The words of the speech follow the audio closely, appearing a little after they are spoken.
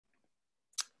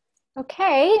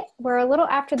Okay, we're a little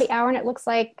after the hour and it looks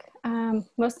like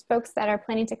most folks that are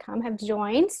planning to come have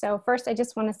joined. So first, I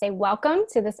just want to say welcome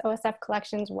to this OSF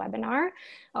Collections webinar.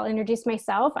 I'll introduce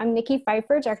myself. I'm Nikki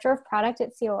Pfeiffer, Director of Product at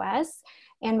COS,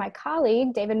 and my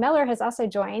colleague, David Miller, has also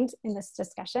joined in this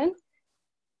discussion.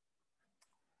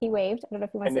 He waved. I don't know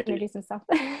if he wants to introduce himself.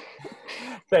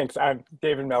 Thanks. I'm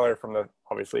David Miller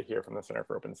obviously here from the Center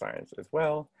for Open Science as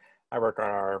well. I work on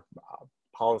our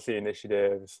policy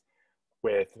initiatives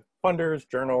with funders,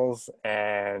 journals,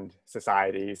 and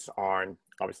societies on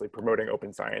obviously promoting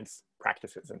open science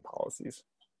practices and policies.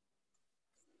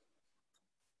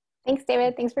 Thanks,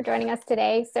 David. Thanks for joining us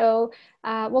today. So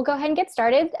we'll go ahead and get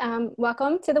started.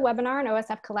 Welcome to the webinar on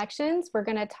OSF Collections. We're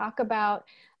going to talk about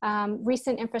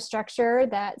recent infrastructure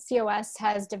that COS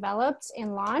has developed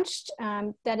and launched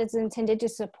that is intended to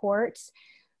support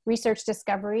research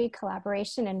discovery,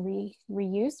 collaboration, and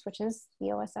reuse, which is the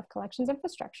OSF Collections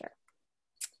infrastructure.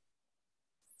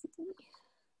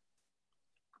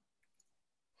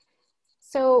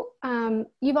 So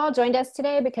you've all joined us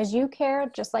today because you care,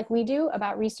 just like we do,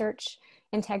 about research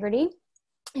integrity.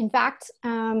 In fact,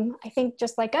 I think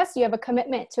just like us, you have a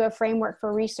commitment to a framework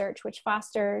for research which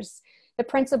fosters the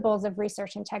principles of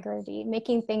research integrity,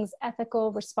 making things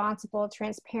ethical, responsible,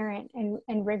 transparent,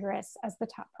 and rigorous as the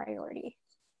top priority.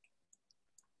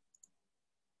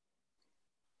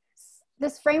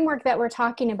 This framework that we're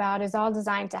talking about is all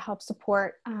designed to help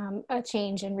support a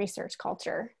change in research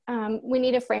culture. We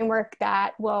need a framework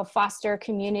that will foster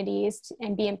communities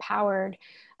and be empowered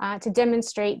to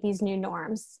demonstrate these new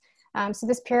norms. So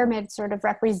this pyramid sort of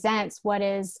represents what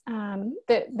is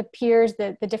the peers,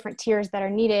 the different tiers that are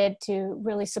needed to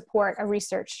really support a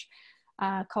research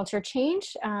culture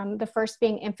change. The first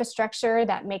being infrastructure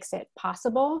that makes it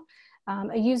possible.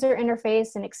 A user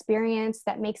interface and experience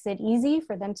that makes it easy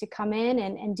for them to come in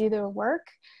and do their work.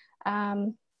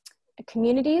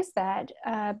 Communities that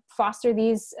foster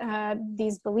these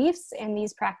beliefs and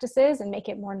these practices and make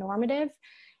it more normative.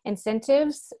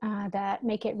 Incentives that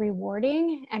make it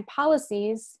rewarding, and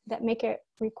policies that make it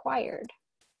required.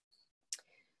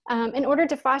 In order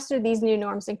to foster these new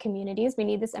norms in communities, we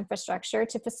need this infrastructure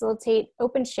to facilitate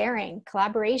open sharing,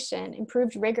 collaboration,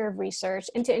 improved rigor of research,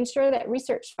 and to ensure that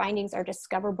research findings are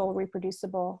discoverable,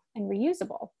 reproducible, and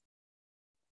reusable.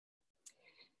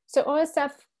 So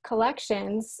OSF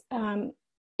Collections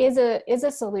is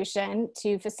a solution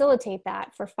to facilitate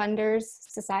that for funders,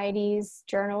 societies,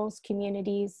 journals,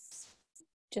 communities,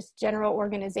 just general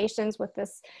organizations with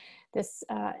this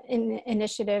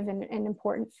initiative and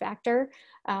important factor,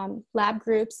 lab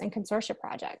groups and consortia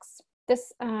projects.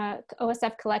 This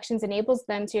OSF Collections enables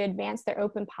them to advance their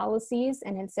open policies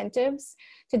and incentives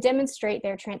to demonstrate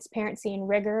their transparency and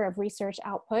rigor of research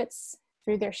outputs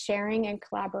through their sharing and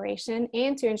collaboration,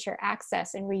 and to ensure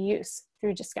access and reuse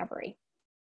through discovery.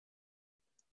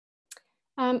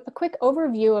 A quick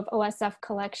overview of OSF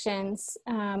Collections.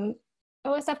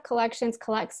 OSF Collections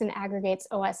collects and aggregates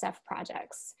OSF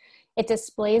projects. It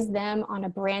displays them on a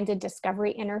branded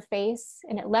discovery interface,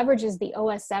 and it leverages the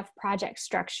OSF project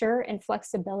structure and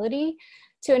flexibility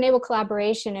to enable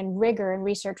collaboration and rigor in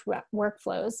research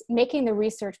workflows, making the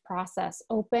research process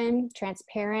open,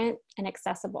 transparent, and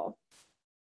accessible.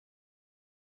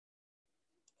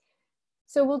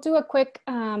 So we'll do a quick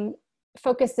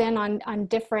focus in on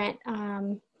different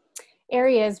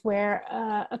areas where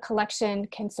a collection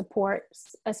can support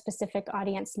a specific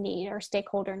audience need or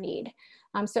stakeholder need.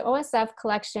 So OSF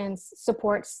Collections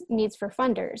supports needs for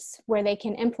funders, where they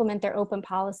can implement their open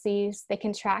policies, they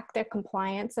can track the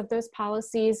compliance of those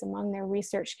policies among their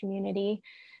research community,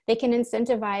 they can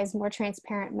incentivize more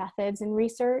transparent methods in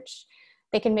research,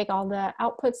 they can make all the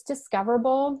outputs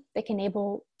discoverable, they can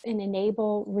enable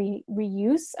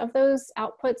reuse of those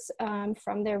outputs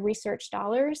from their research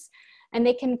dollars, and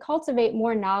they can cultivate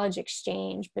more knowledge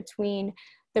exchange between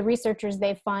the researchers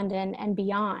they fund and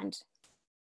beyond.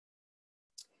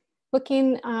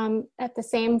 Looking at the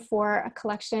same for a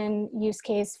collection use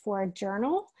case for a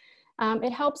journal,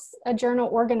 it helps a journal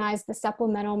organize the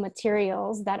supplemental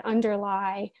materials that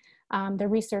underlie the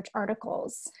research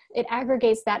articles. It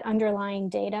aggregates that underlying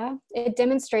data. It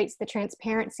demonstrates the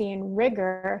transparency and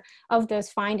rigor of those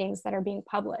findings that are being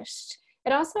published.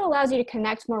 It also allows you to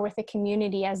connect more with the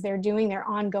community as they're doing their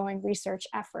ongoing research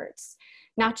efforts,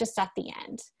 not just at the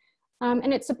end.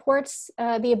 And it supports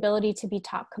the ability to be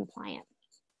top compliant.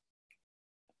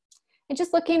 And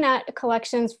just looking at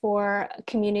collections for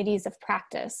communities of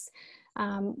practice,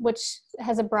 which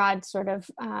has a broad sort of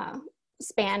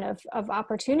span of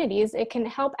opportunities. It can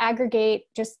help aggregate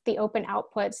just the open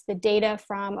outputs, the data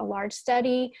from a large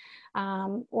study,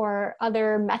 or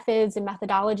other methods and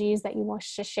methodologies that you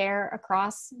wish to share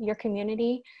across your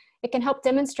community. It can help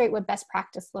demonstrate what best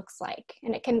practice looks like,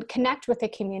 and it can connect with the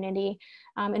community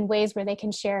in ways where they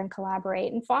can share and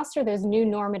collaborate and foster those new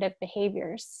normative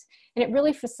behaviors. And it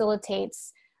really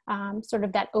facilitates sort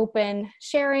of that open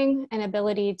sharing and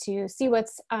ability to see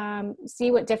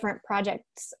what different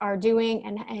projects are doing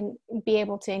and be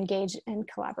able to engage in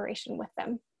collaboration with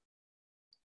them.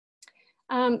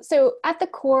 So at the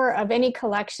core of any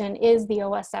collection is the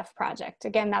OSF project.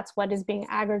 Again, that's what is being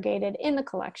aggregated in the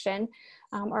collection,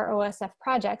 or OSF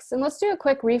projects. And let's do a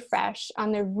quick refresh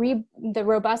on the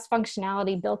robust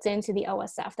functionality built into the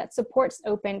OSF that supports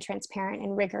open, transparent,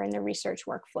 and rigor in the research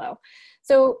workflow.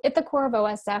 So at the core of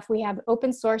OSF, we have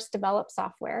open source developed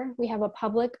software. We have a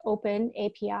public open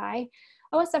API.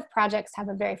 OSF projects have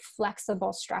a very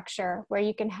flexible structure where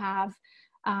you can have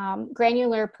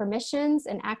granular permissions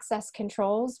and access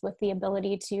controls with the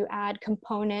ability to add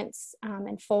components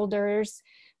and folders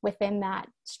within that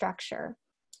structure.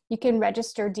 You can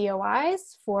register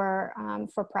DOIs for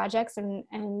projects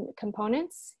and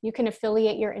components. You can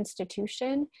affiliate your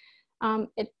institution.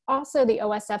 The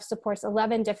OSF supports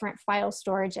 11 different file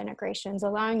storage integrations,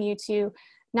 allowing you to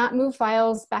not move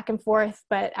files back and forth,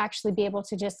 but actually be able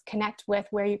to just connect with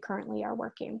where you currently are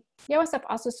working. The OSF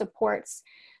also supports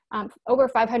over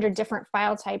 500 different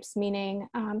file types, meaning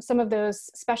some of those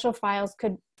special files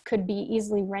could be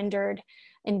easily rendered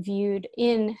and viewed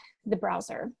in the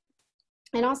browser.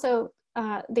 And also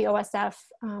the OSF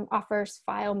offers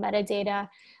file metadata,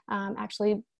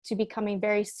 actually to be coming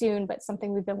very soon, but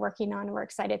something we've been working on, and we're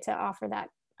excited to offer that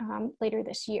later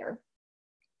this year.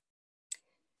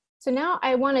 So now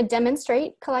I want to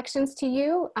demonstrate collections to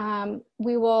you.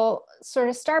 We will sort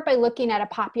of start by looking at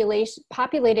a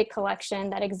populated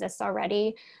collection that exists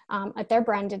already at their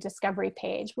branded discovery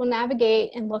page. We'll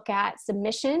navigate and look at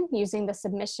submission using the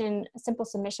simple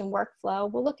submission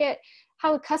workflow. We'll look at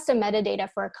how custom metadata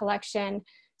for a collection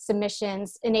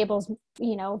submissions enables,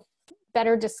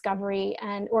 better discovery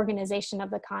and organization of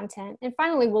the content. And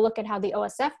finally, we'll look at how the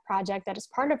OSF project that is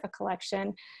part of a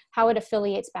collection, how it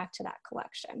affiliates back to that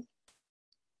collection.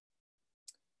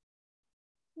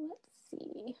 Let's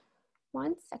see,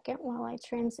 1 second while I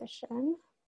transition.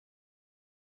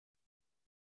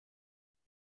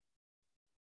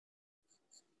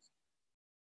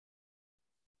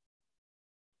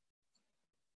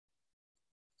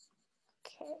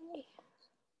 Okay.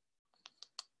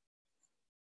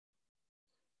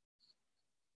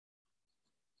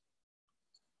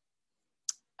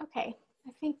 Okay,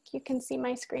 I think you can see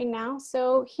my screen now.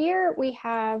 So here we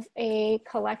have a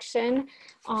collection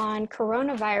on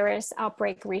coronavirus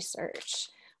outbreak research.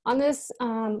 On this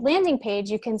landing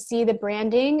page, you can see the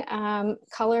branding,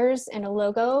 colors, and a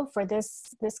logo for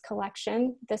this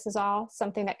collection. This is all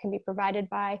something that can be provided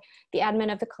by the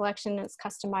admin of the collection, and it's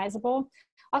customizable.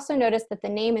 Also notice that the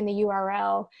name in the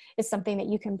URL is something that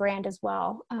you can brand as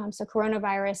well. So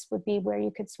coronavirus would be where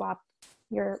you could swap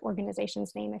your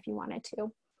organization's name if you wanted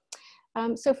to.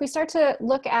 So if we start to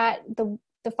look at the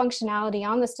functionality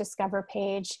on this Discover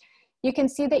page, you can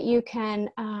see that you can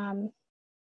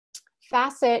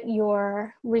facet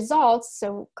your results.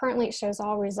 So currently it shows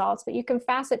all results, but you can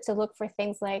facet to look for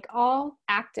things like all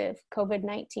active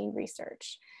COVID-19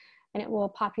 research, and it will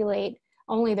populate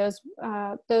only those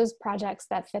projects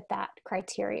that fit that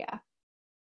criteria.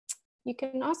 You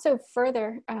can also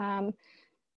further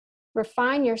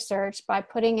refine your search by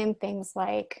putting in things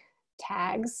like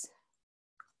tags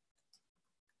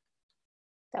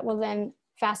that will then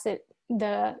facet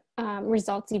the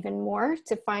results even more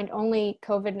to find only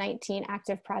COVID-19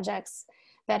 active projects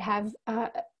that have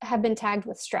been tagged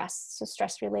with stress, so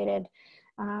stress-related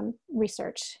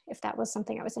research, if that was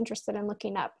something I was interested in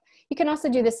looking up. You can also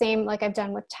do the same like I've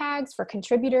done with tags for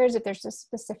contributors. If there's a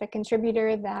specific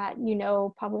contributor that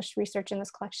published research in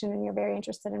this collection and you're very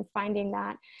interested in finding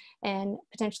that and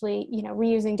potentially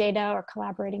reusing data or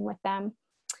collaborating with them.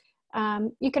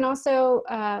 You can also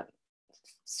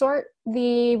sort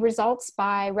the results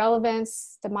by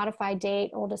relevance, the modified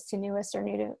date, oldest to newest, or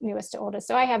newest to oldest.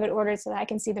 So I have it ordered so that I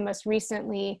can see the most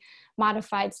recently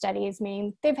modified studies,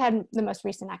 meaning they've had the most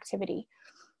recent activity.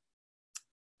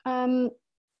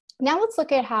 Now let's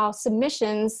look at how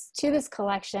submissions to this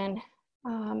collection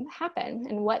happen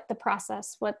and what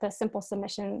the simple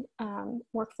submission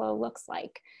workflow looks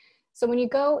like. So when you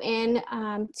go in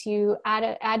to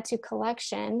add to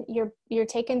collection, you're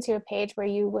taken to a page where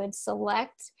you would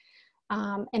select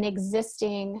an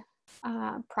existing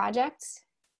project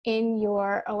in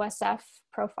your OSF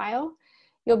profile.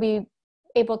 You'll be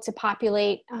able to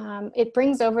populate. It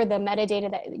brings over the metadata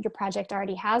that your project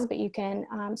already has, but you can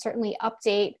certainly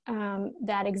update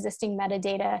that existing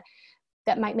metadata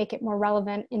that might make it more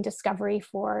relevant in discovery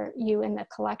for you in the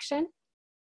collection.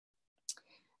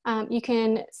 You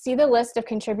can see the list of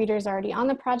contributors already on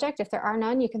the project. If there are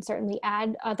none, you can certainly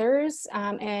add others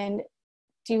and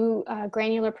do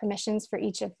granular permissions for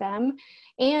each of them.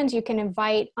 And you can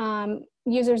invite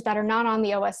users that are not on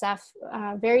the OSF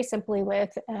very simply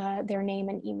with their name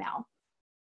and email.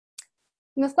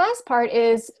 And this last part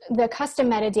is the custom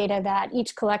metadata that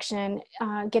each collection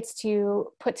gets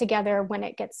to put together when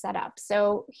it gets set up.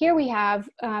 So here we have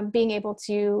being able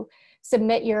to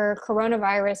submit your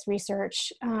coronavirus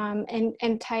research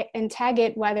and tag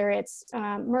it, whether it's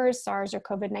MERS, SARS, or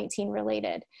COVID-19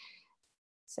 related.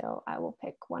 So I will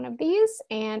pick one of these,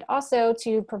 and also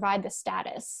to provide the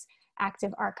status,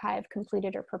 active archive,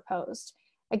 completed, or proposed.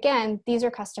 Again, these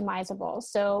are customizable.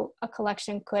 So a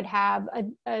collection could have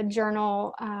a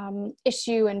journal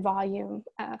issue and volume,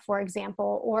 for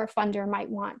example, or a funder might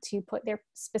want to put their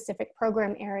specific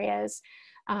program areas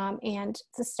and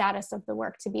the status of the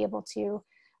work to be able to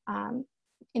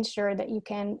ensure that you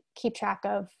can keep track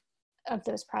of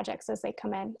those projects as they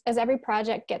come in. As every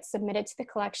project gets submitted to the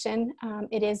collection,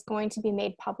 it is going to be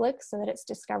made public so that it's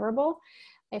discoverable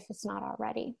if it's not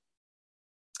already.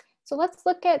 So let's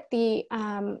look at the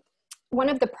one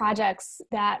of the projects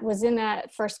that was in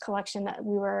that first collection that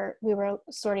we were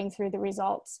sorting through the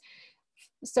results.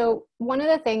 So one of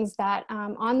the things that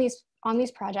on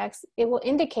these projects, it will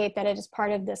indicate that it is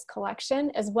part of this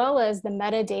collection, as well as the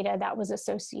metadata that was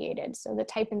associated. So the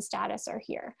type and status are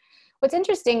here. What's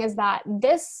interesting is that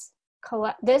this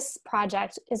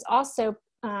project is also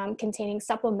containing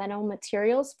supplemental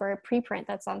materials for a preprint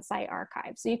that's on Site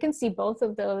Archive. So you can see both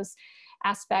of those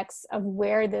aspects of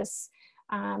where this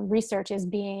research is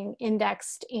being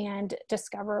indexed and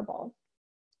discoverable.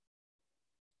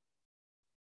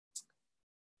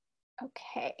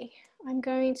 Okay, I'm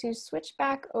going to switch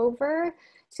back over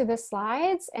to the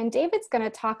slides, and David's going to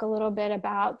talk a little bit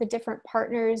about the different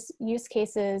partners, use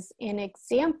cases, and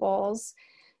examples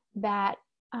that,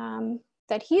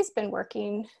 that he's been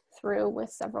working through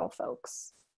with several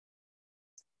folks.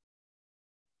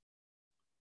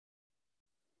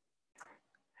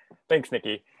 Thanks,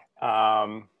 Nikki.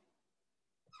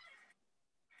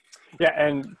 Yeah,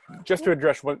 and just to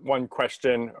address one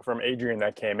question from Adrian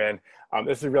that came in,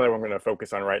 this is really what I'm going to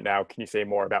focus on right now. Can you say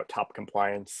more about top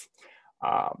compliance?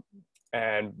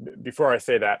 And before I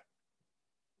say that,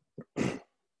 I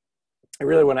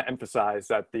really want to emphasize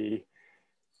that here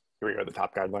we go, the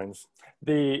top guidelines.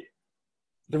 The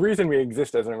reason we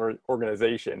exist as an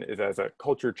organization is as a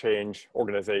culture change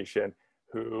organization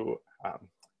who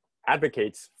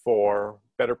advocates for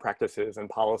better practices and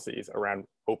policies around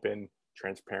open,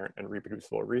 transparent, and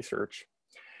reproducible research.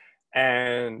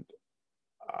 And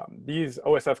these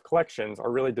OSF collections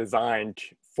are really designed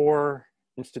for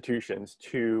institutions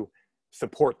to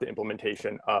support the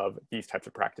implementation of these types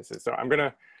of practices. So I'm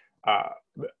gonna,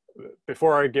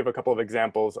 before I give a couple of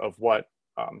examples of what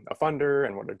a funder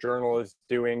and what a journal is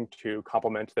doing to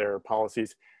complement their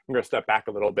policies, I'm gonna step back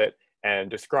a little bit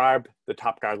and describe the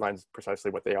top guidelines,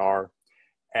 precisely what they are,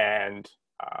 and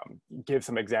give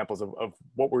some examples of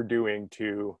what we're doing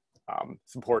to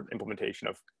support implementation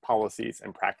of policies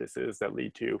and practices that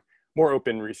lead to more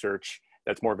open research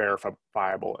that's more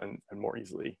verifiable and more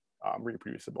easily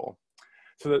reproducible.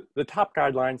 So the top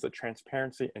guidelines, the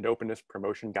transparency and openness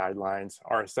promotion guidelines,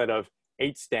 are a set of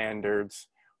 8 standards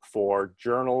for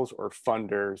journals or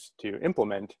funders to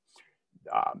implement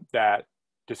that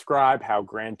describe how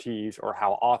grantees or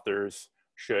how authors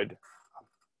should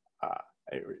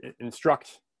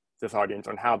instruct this audience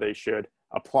on how they should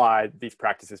apply these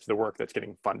practices to the work that's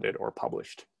getting funded or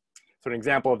published. So an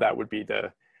example of that would be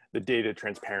the data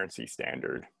transparency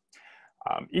standard.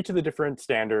 Each of the different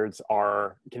standards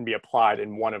can be applied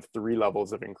in one of 3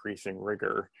 levels of increasing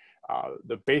rigor.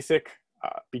 The basic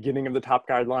beginning of the top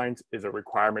guidelines is a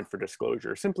requirement for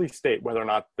disclosure. Simply state whether or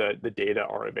not the data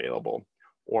are available,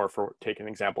 or for take an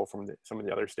example from some of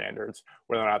the other standards,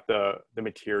 whether or not the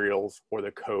materials or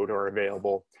the code are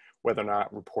available, whether or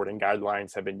not reporting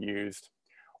guidelines have been used,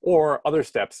 or other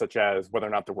steps such as whether or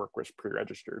not the work was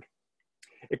pre-registered.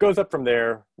 It goes up from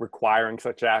there, requiring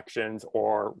such actions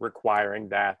or requiring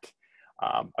that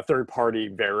a third party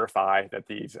verify that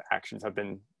these actions have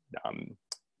been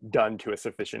done to a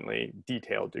sufficiently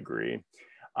detailed degree.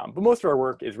 But most of our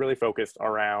work is really focused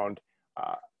around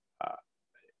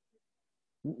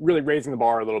really raising the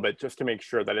bar a little bit, just to make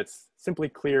sure that it's simply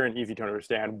clear and easy to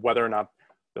understand whether or not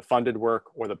the funded work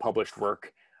or the published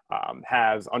work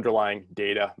has underlying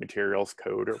data, materials,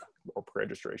 code, or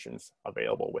pre-registrations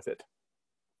available with it.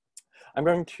 I'm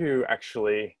going to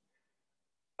actually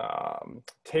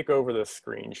take over the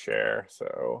screen share.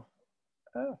 So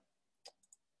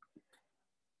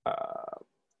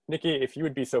Nikki, if you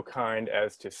would be so kind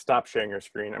as to stop sharing your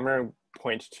screen, I'm going to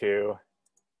point to,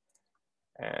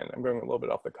 and I'm going a little bit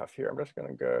off the cuff here. I'm just going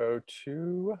to go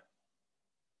to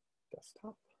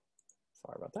desktop.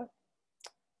 Sorry about that.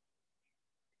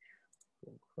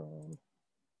 Chrome.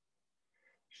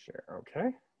 Share,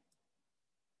 okay.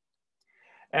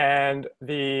 And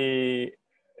the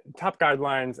top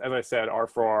guidelines, as I said, are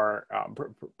for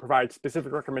provide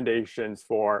specific recommendations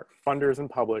for funders and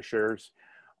publishers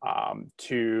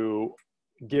to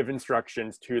give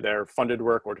instructions to their funded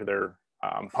work or to their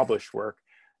published work,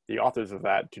 the authors of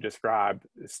that, to describe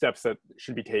steps that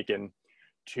should be taken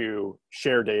to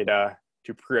share data,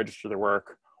 to pre-register the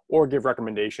work, or give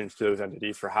recommendations to those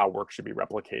entities for how work should be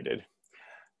replicated.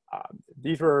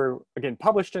 These were, again,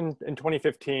 published in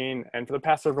 2015, and for the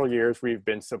past several years, we've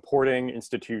been supporting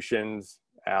institutions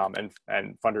and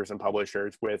funders and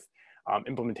publishers with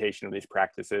implementation of these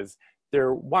practices.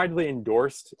 They're widely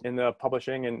endorsed in the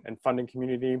publishing and funding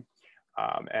community,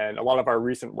 and a lot of our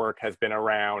recent work has been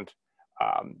around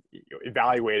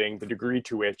evaluating the degree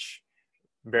to which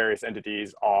various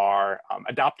entities are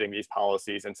adopting these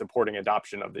policies and supporting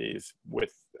adoption of these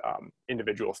with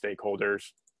individual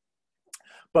stakeholders.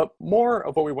 But more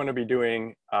of what we want to be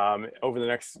doing over the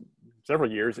next several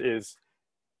years is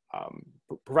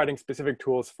providing specific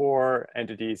tools for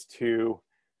entities to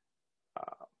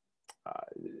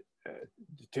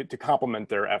complement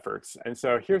their efforts. And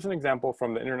so here's an example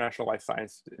from the International Life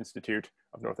Science Institute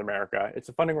of North America. It's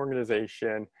a funding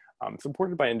organization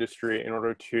supported by industry in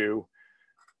order to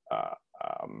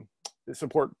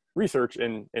support research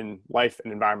in life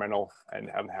and environmental and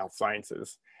health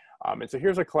sciences. And so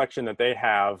here's a collection that they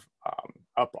have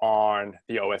up on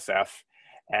the OSF.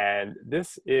 And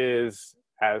this is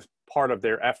as part of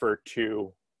their effort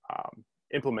to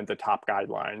implement the top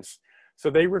guidelines. So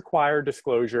they require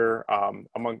disclosure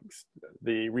amongst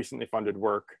the recently funded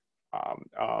work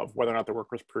of whether or not the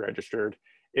work was pre-registered.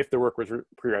 If the work was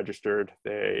pre-registered,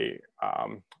 they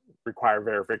require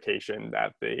verification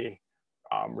that the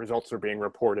results are being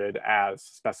reported as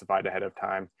specified ahead of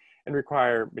time, and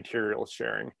require materials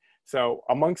sharing. So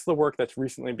amongst the work that's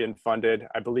recently been funded,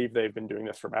 I believe they've been doing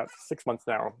this for about 6 months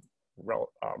now,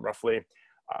 roughly.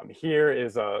 Here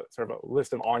is a sort of a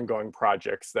list of ongoing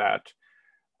projects that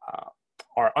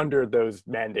are under those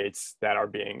mandates that are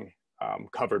being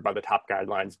covered by the top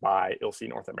guidelines by ILSI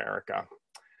North America.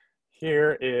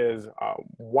 Here is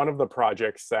one of the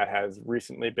projects that has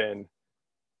recently been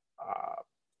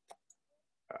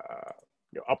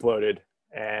uploaded,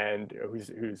 and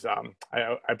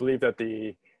I believe that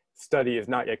the study is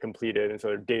not yet completed, and so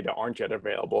their data aren't yet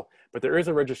available. But there is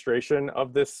a registration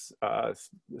of this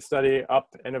study up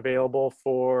and available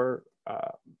for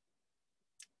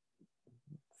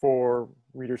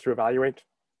readers to evaluate.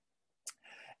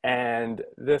 And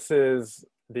this is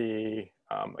the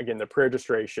again, the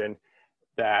pre-registration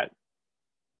that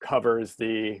covers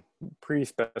the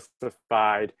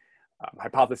pre-specified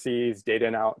hypotheses,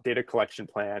 data collection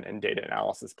plan, and data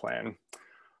analysis plan.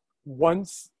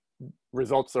 Once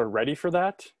results are ready for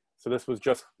that, so this was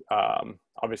just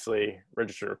obviously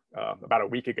registered about a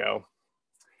week ago,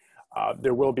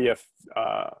 there will be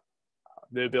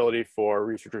the ability for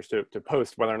researchers to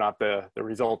post whether or not the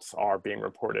results are being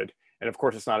reported. And of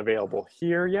course, it's not available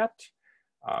here yet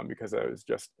because it was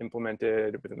just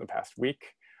implemented within the past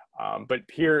week. But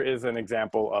here is an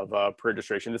example of a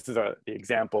pre-registration. This is the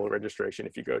example registration.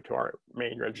 If you go to our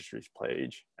main registries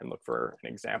page and look for an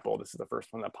example, this is the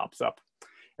first one that pops up.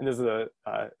 And this is a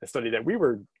study that we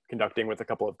were conducting with a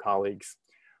couple of colleagues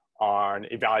on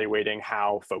evaluating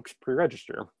how folks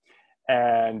pre-register.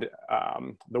 And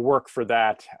the work for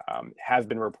that has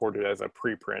been reported as a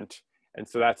preprint. And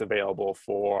so that's available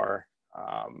for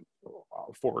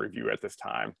review at this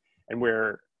time. And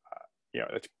we're,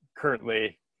 it's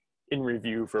currently in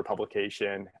review for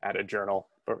publication at a journal,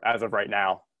 but as of right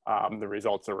now, the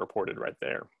results are reported right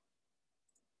there.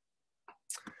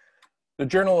 The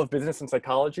Journal of Business and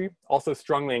Psychology also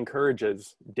strongly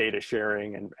encourages data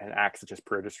sharing and acts such as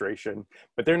pre-registration,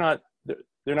 but they're not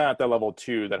at the level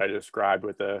 2 that I described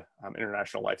with the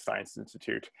International Life Science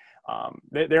Institute.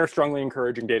 They're strongly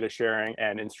encouraging data sharing,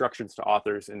 and instructions to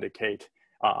authors indicate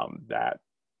that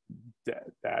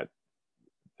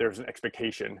there's an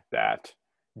expectation that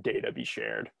data be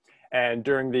shared. And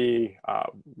during the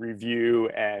review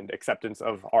and acceptance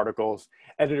of articles,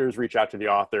 editors reach out to the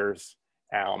authors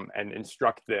and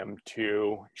instruct them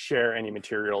to share any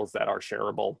materials that are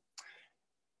shareable,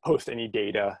 post any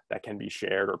data that can be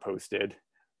shared or posted,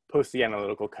 post the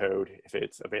analytical code if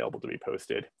it's available to be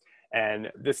posted.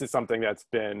 And this is something that's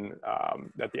been,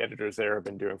 that the editors there have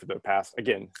been doing for the past,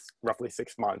 again, roughly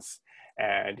 6 months.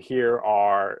 And here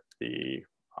are the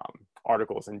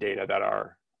articles and data that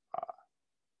are,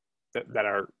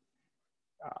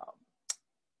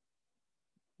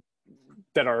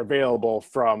 that are available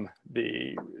from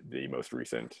the most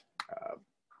recent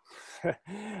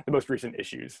the most recent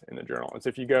issues in the journal. And so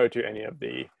if you go to any of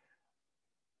the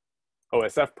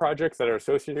OSF projects that are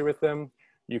associated with them,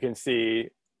 you can see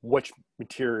which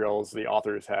materials the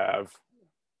authors have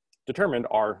determined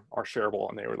are shareable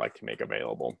and they would like to make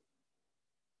available.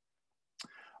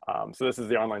 So this is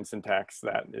the online syntax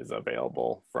that is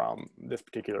available from this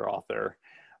particular author.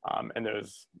 And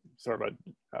there's sort of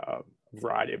a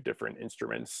variety of different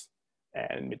instruments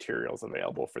and materials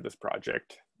available for this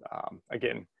project.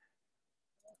 Again,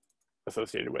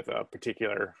 associated with a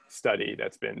particular study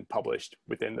that's been published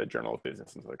within the Journal of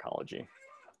Business and Psychology.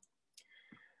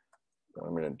 What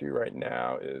I'm going to do right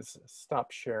now is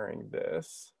stop sharing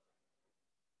this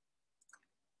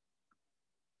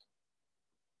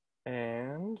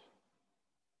and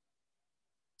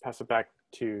pass it back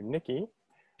to Nikki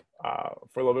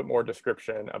for a little bit more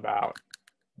description about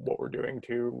what we're doing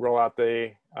to roll out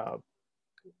the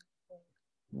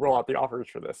offers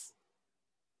for this.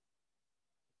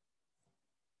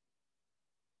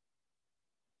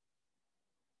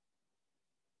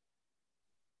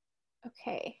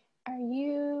 Okay, are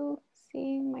you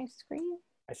seeing my screen?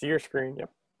 I see your screen, yep.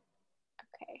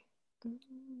 Okay.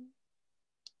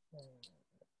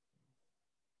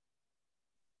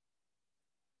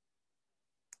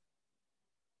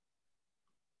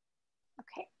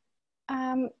 Okay.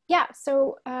 Yeah,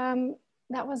 so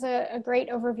that was a great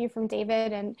overview from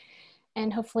David,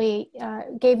 and hopefully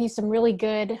gave you some really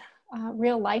good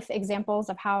real life examples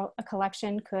of how a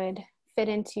collection could fit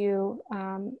into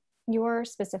your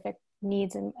specific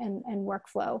needs and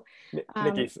workflow.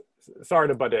 Nikki, sorry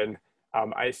to butt in.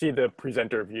 I see the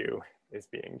presenter view is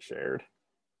being shared.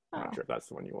 I'm not sure if that's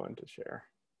the one you wanted to share.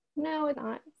 No, it's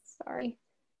not. Sorry.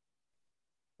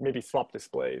 Maybe swap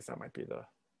displays. That might be the,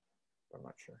 I'm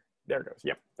not sure. There it goes.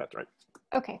 Yep, that's right.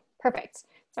 Okay, perfect.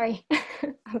 Sorry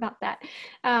about that.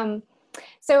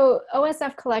 So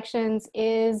OSF Collections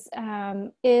is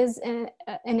an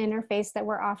interface that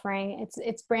we're offering.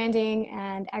 It's branding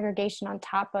and aggregation on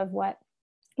top of what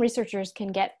researchers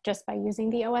can get just by using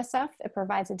the OSF. It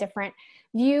provides a different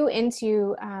view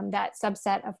into that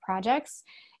subset of projects.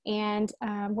 And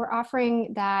we're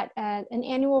offering that at an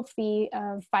annual fee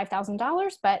of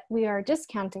 $5,000, but we are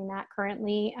discounting that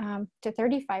currently to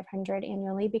 $3,500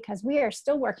 annually because we are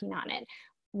still working on it.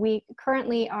 We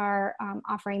currently are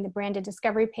offering the branded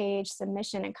discovery page,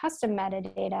 submission, and custom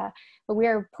metadata, but we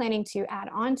are planning to add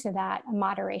on to that a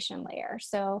moderation layer.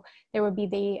 So there would be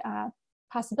the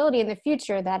possibility in the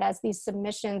future that as these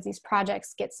submissions, these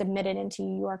projects get submitted into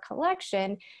your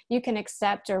collection, you can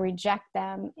accept or reject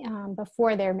them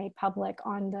before they're made public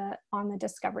on the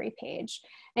discovery page.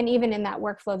 And even in that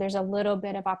workflow, there's a little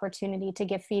bit of opportunity to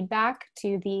give feedback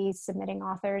to the submitting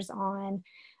authors on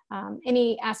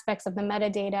any aspects of the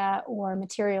metadata or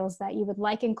materials that you would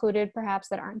like included perhaps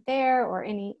that aren't there, or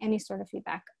any sort of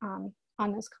feedback on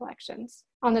those collections,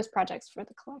 on those projects for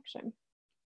the collection.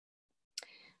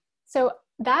 So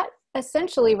that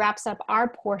essentially wraps up our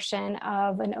portion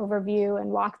of an overview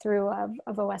and walkthrough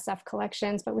of OSF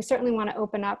Collections, but we certainly want to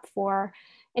open up for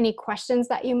any questions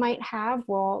that you might have.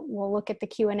 We'll look at the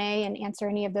Q&A and answer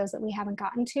any of those that we haven't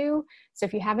gotten to. So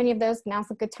if you have any of those,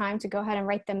 now's a good time to go ahead and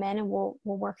write them in, and we'll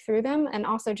work through them. And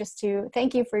also just to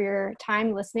thank you for your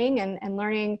time listening and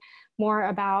learning more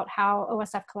about how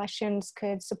OSF Collections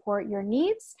could support your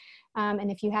needs. And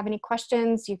if you have any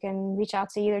questions, you can reach out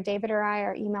to either David or I.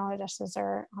 Our email addresses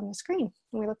are on the screen.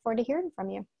 And we look forward to hearing from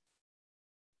you.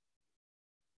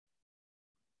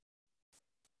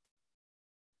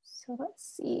 So let's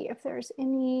see if there's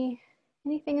anything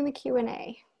in the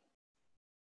Q&A.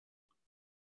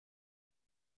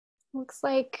 Looks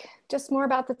like just more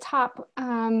about the top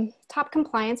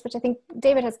compliance, which I think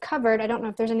David has covered. I don't know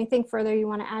if there's anything further you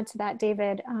want to add to that,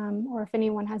 David, or if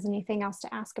anyone has anything else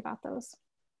to ask about those.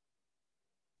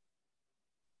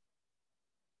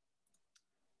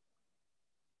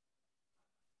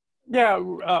 Yeah,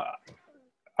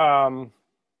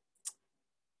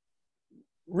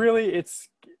 really, it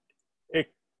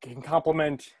can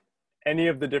complement any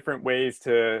of the different ways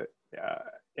to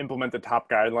implement the top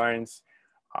guidelines.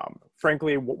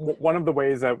 Frankly, one of the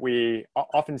ways that we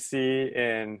often see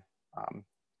in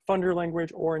funder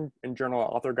language or in journal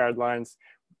author guidelines,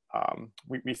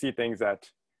 we see things that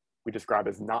we describe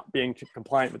as not being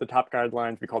compliant with the top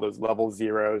guidelines. We call those level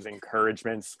zeros,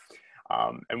 encouragements.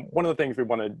 And one of the things we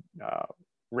want to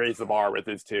raise the bar with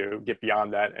is to get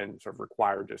beyond that and sort of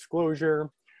require disclosure,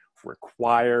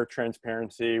 require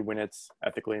transparency when it's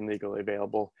ethically and legally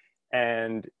available,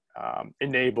 and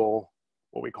enable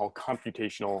what we call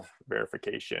computational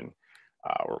verification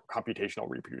or computational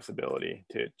reproducibility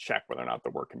to check whether or not the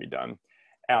work can be done.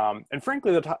 And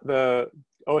frankly, the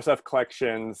OSF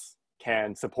collections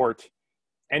can support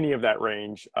any of that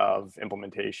range of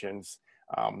implementations.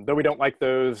 Though we don't like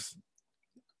those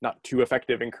not too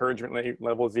effective encouragement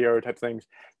level zero type things,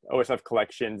 OSF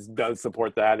collections does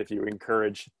support that. If you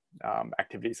encourage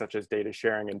activities such as data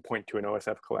sharing and point to an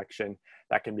OSF collection,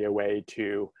 that can be a way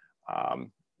to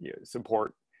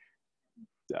support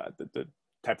the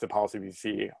types of policy we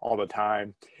see all the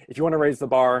time. If you want to raise the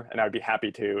bar, and I'd be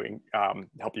happy to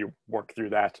help you work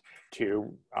through that,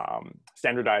 to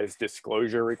standardize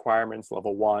disclosure requirements,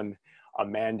 level 1, a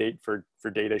mandate for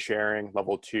data sharing,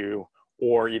 level 2,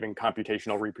 or even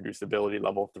computational reproducibility,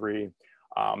 level 3.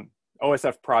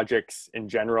 OSF projects in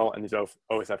general, and these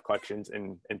OSF collections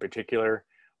in particular,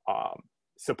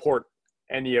 support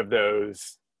any of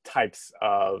those types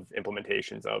of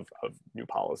implementations of new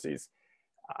policies.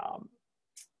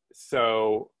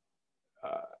 So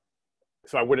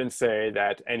I wouldn't say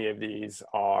that any of these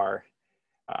are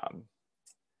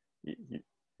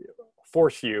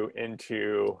force you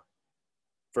into,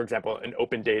 for example, an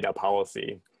open data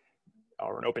policy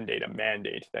or an open data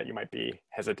mandate that you might be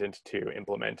hesitant to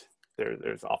implement.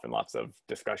 There's often lots of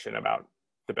discussion about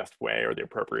the best way or the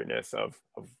appropriateness of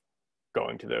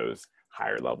going to those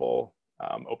higher level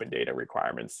open data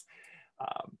requirements.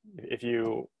 If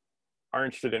you are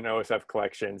interested in OSF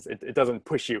collections, it doesn't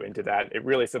push you into that. It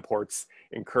really supports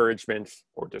encouragement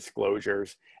or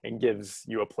disclosures and gives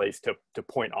you a place to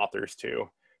point authors to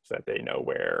so that they know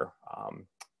where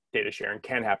data sharing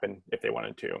can happen if they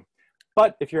wanted to.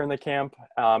 But if you're in the camp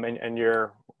and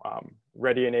you're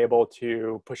ready and able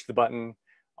to push the button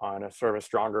on a sort of a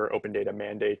stronger open data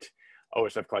mandate,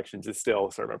 OSF collections is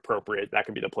still sort of appropriate. That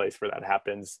can be the place where that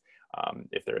happens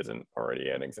if there isn't already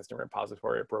an existing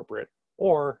repository appropriate,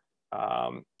 or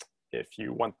if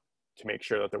you want to make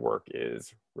sure that the work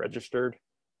is registered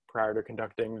prior to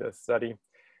conducting the study.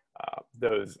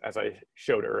 Those, as I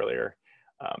showed earlier,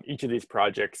 each of these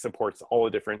projects supports all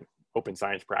the different open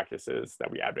science practices that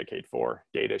we advocate for: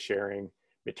 data sharing,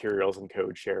 materials and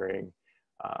code sharing,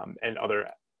 and other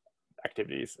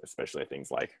activities, especially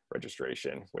things like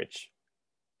registration, which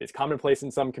is commonplace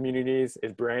in some communities,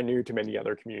 is brand new to many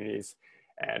other communities.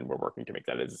 And we're working to make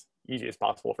that as easy as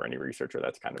possible for any researcher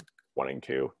that's kind of wanting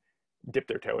to dip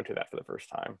their toe into that for the first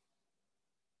time.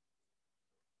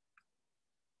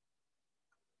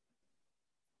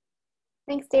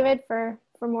 Thanks, David, for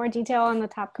more detail on the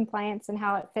top compliance and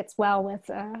how it fits well with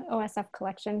OSF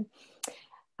collection.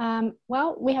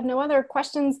 Well, we have no other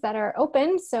questions that are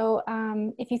open. So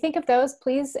if you think of those,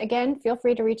 please, again, feel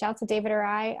free to reach out to David or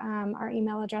I. Our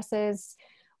email addresses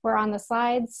were on the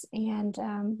slides, and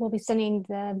we'll be sending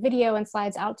the video and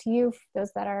slides out to you,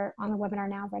 those that are on the webinar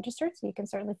now registered, so you can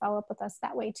certainly follow up with us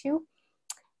that way too.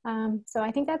 So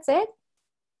I think that's it.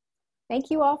 Thank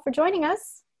you all for joining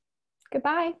us.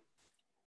 Goodbye.